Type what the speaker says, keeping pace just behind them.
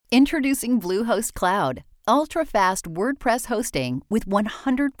Introducing Bluehost Cloud, ultra-fast WordPress hosting with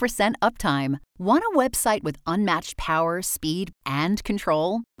 100% uptime. Want a website with unmatched power, speed, and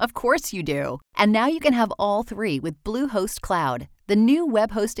control? Of course you do. And now you can have all three with Bluehost Cloud, the new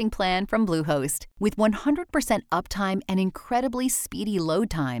web hosting plan from Bluehost. With 100% uptime and incredibly speedy load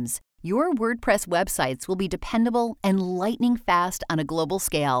times, your WordPress websites will be dependable and lightning fast on a global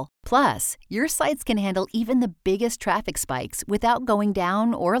scale. Plus, your sites can handle even the biggest traffic spikes without going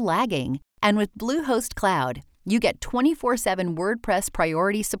down or lagging. And with Bluehost Cloud, you get 24/7 WordPress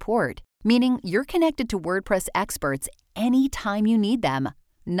priority support, meaning you're connected to WordPress experts anytime you need them.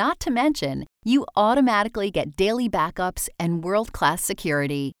 Not to mention, you automatically get daily backups and world-class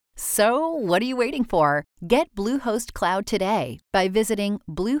security. So, what are you waiting for? Get Bluehost Cloud today by visiting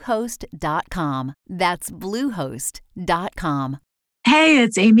Bluehost.com. That's Bluehost.com. Hey,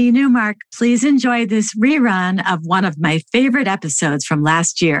 it's Amy Newmark. Please enjoy this rerun of one of my favorite episodes from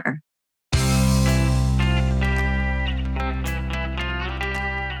last year.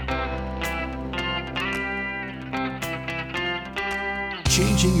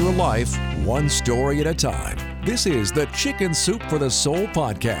 Changing your life one story at a time. This is the Chicken Soup for the Soul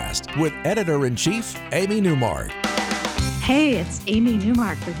podcast with Editor-in-Chief Amy Newmark. Hey, it's Amy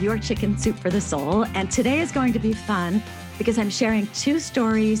Newmark with your Chicken Soup for the Soul. And today is going to be fun because I'm sharing two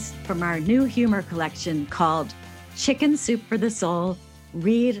stories from our new humor collection called Chicken Soup for the Soul,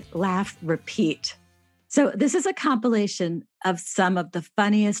 Read, Laugh, Repeat. So this is a compilation of some of the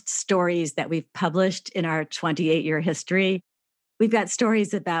funniest stories that we've published in our 28-year history. We've got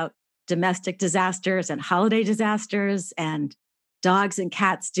stories about domestic disasters and holiday disasters and dogs and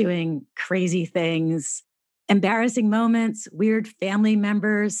cats doing crazy things, embarrassing moments, weird family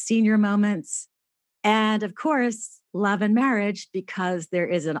members, senior moments, and of course, love and marriage, because there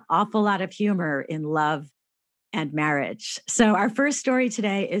is an awful lot of humor in love and marriage. So our first story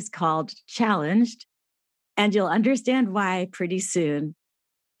today is called Challenged, and you'll understand why pretty soon.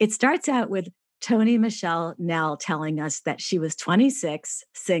 It starts out with Toni Michelle Nell telling us that she was 26,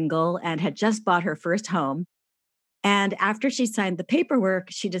 single, and had just bought her first home. And after she signed the paperwork,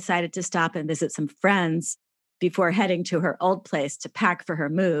 she decided to stop and visit some friends before heading to her old place to pack for her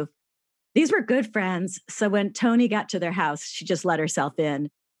move. These were good friends, so when Toni got to their house, she just let herself in.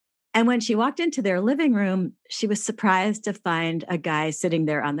 And when she walked into their living room, she was surprised to find a guy sitting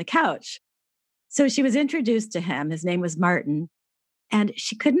there on the couch. So she was introduced to him. His name was Martin. And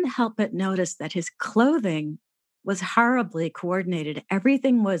she couldn't help but notice that his clothing was horribly coordinated.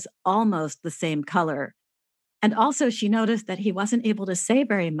 Everything was almost the same color. And also she noticed that he wasn't able to say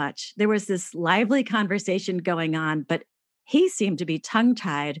very much. There was this lively conversation going on, but he seemed to be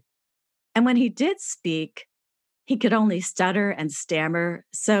tongue-tied. And when he did speak, he could only stutter and stammer.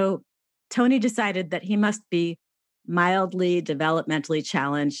 So Toni decided that he must be mildly developmentally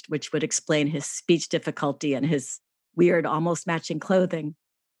challenged, which would explain his speech difficulty and his weird, almost matching clothing.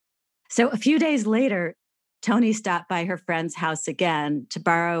 So a few days later, Toni stopped by her friend's house again to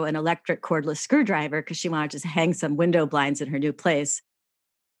borrow an electric cordless screwdriver because she wanted to hang some window blinds in her new place.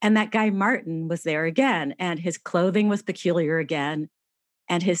 And that guy Martin was there again, and his clothing was peculiar again,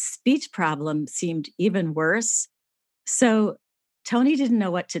 and his speech problem seemed even worse. So Toni didn't know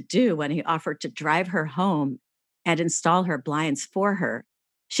what to do when he offered to drive her home and install her blinds for her.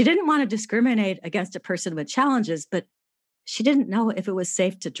 She didn't want to discriminate against a person with challenges, but she didn't know if it was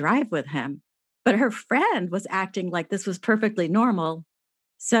safe to drive with him. But her friend was acting like this was perfectly normal.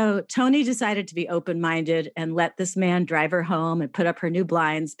 So Toni decided to be open-minded and let this man drive her home and put up her new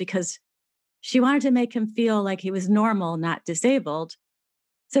blinds because she wanted to make him feel like he was normal, not disabled.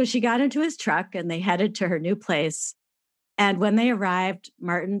 So she got into his truck and they headed to her new place. And when they arrived,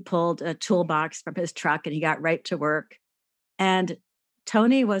 Martin pulled a toolbox from his truck and he got right to work. And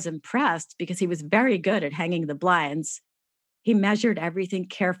Toni was impressed because he was very good at hanging the blinds. He measured everything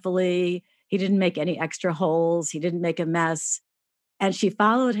carefully. He didn't make any extra holes. He didn't make a mess. And she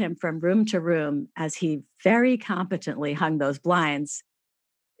followed him from room to room as he very competently hung those blinds.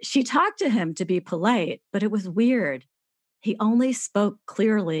 She talked to him to be polite, but it was weird. He only spoke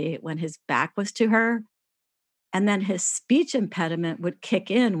clearly when his back was to her. And then his speech impediment would kick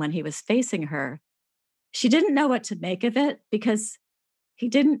in when he was facing her. She didn't know what to make of it because he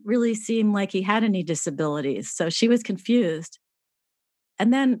didn't really seem like he had any disabilities, so she was confused.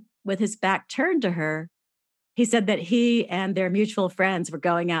 And then with his back turned to her, he said that he and their mutual friends were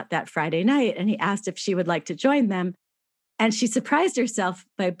going out that Friday night, and he asked if she would like to join them. And she surprised herself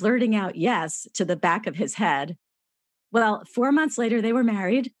by blurting out yes to the back of his head. Well, 4 months later, they were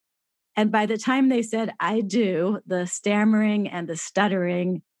married. And by the time they said, I do, the stammering and the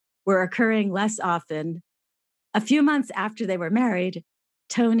stuttering were occurring less often. A few months after they were married,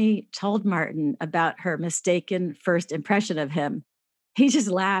 Toni told Martin about her mistaken first impression of him, he just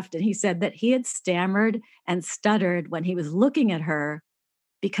laughed and he said that he had stammered and stuttered when he was looking at her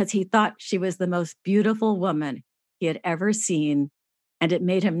because he thought she was the most beautiful woman he had ever seen, and it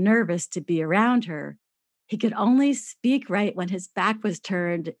made him nervous to be around her. He could only speak right when his back was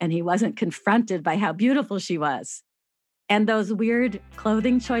turned and he wasn't confronted by how beautiful she was. And those weird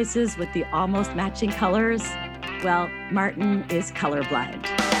clothing choices with the almost matching colors, well, Martin is colorblind.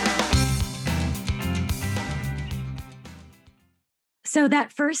 So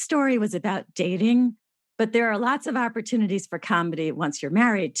that first story was about dating, but there are lots of opportunities for comedy once you're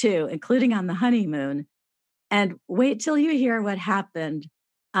married too, including on the honeymoon. And wait till you hear what happened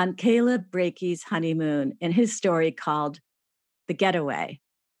on Caleb Brakey's honeymoon in his story called The Getaway.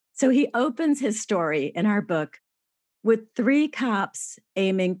 So he opens his story in our book with 3 cops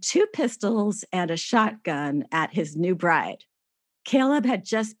aiming 2 pistols and a shotgun at his new bride. Caleb had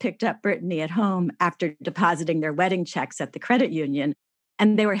just picked up Brittany at home after depositing their wedding checks at the credit union,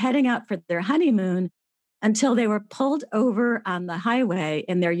 and they were heading out for their honeymoon until they were pulled over on the highway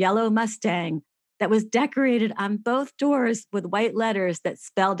in their yellow Mustang that was decorated on both doors with white letters that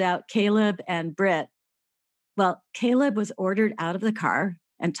spelled out Caleb and Britt. Well, Caleb was ordered out of the car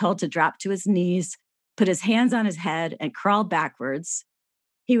and told to drop to his knees, put his hands on his head, and crawl backwards.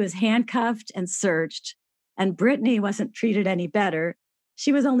 He was handcuffed and searched, and Brittany wasn't treated any better.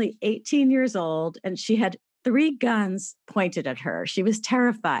 She was only 18 years old, and she had 3 guns pointed at her. She was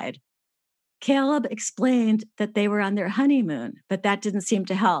terrified. Caleb explained that they were on their honeymoon, but that didn't seem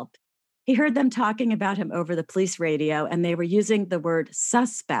to help. He heard them talking about him over the police radio, and they were using the word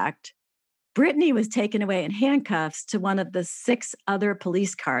suspect. Brittany was taken away in handcuffs to one of the 6 other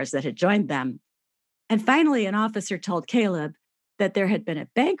police cars that had joined them. And finally, an officer told Caleb that there had been a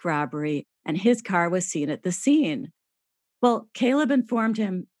bank robbery and his car was seen at the scene. Well, Caleb informed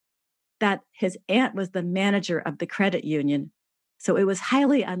him that his aunt was the manager of the credit union, so it was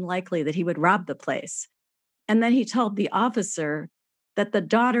highly unlikely that he would rob the place. And then he told the officer that the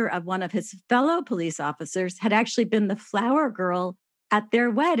daughter of one of his fellow police officers had actually been the flower girl at their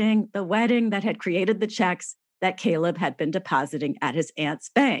wedding, the wedding that had created the checks that Caleb had been depositing at his aunt's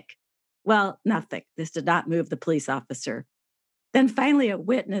bank. Well, nothing. This did not move the police officer. Then finally, a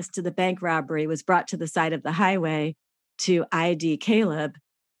witness to the bank robbery was brought to the side of the highway to ID Caleb,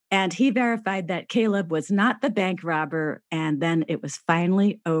 and he verified that Caleb was not the bank robber, and then it was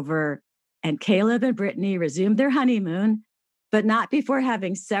finally over, and Caleb and Brittany resumed their honeymoon, but not before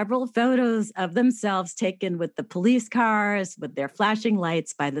having several photos of themselves taken with the police cars, with their flashing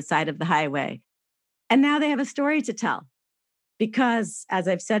lights by the side of the highway. And now they have a story to tell. Because, as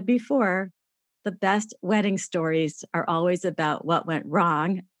I've said before, the best wedding stories are always about what went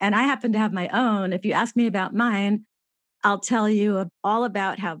wrong. And I happen to have my own. If you ask me about mine, I'll tell you all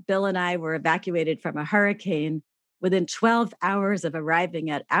about how Bill and I were evacuated from a hurricane within 12 hours of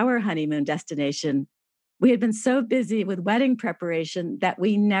arriving at our honeymoon destination. We had been so busy with wedding preparation that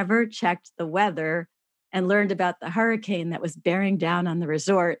we never checked the weather and learned about the hurricane that was bearing down on the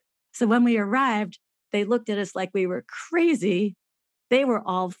resort. So when we arrived, they looked at us like we were crazy. They were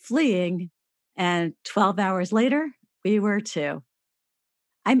all fleeing. And 12 hours later, we were too.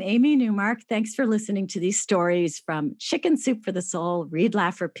 I'm Amy Newmark. Thanks for listening to these stories from Chicken Soup for the Soul, Read,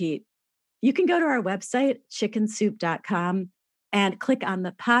 Laugh, Repeat. You can go to our website, chickensoup.com, and click on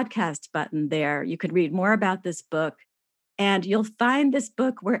the podcast button there. You can read more about this book, and you'll find this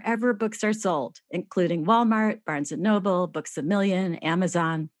book wherever books are sold, including Walmart, Barnes & Noble, Books A Million,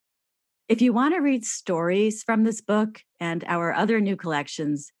 Amazon. If you want to read stories from this book and our other new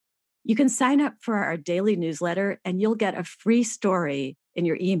collections, you can sign up for our daily newsletter and you'll get a free story in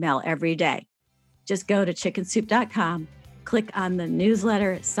your email every day. Just go to chickensoup.com, click on the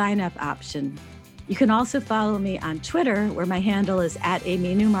newsletter sign up option. You can also follow me on Twitter, where my handle is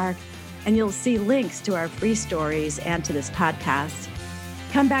 @AmyNewmark, and you'll see links to our free stories and to this podcast.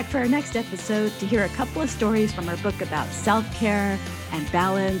 Come back for our next episode to hear a couple of stories from our book about self-care and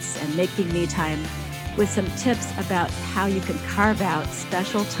balance and making me time, with some tips about how you can carve out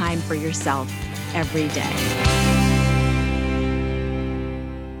special time for yourself every day.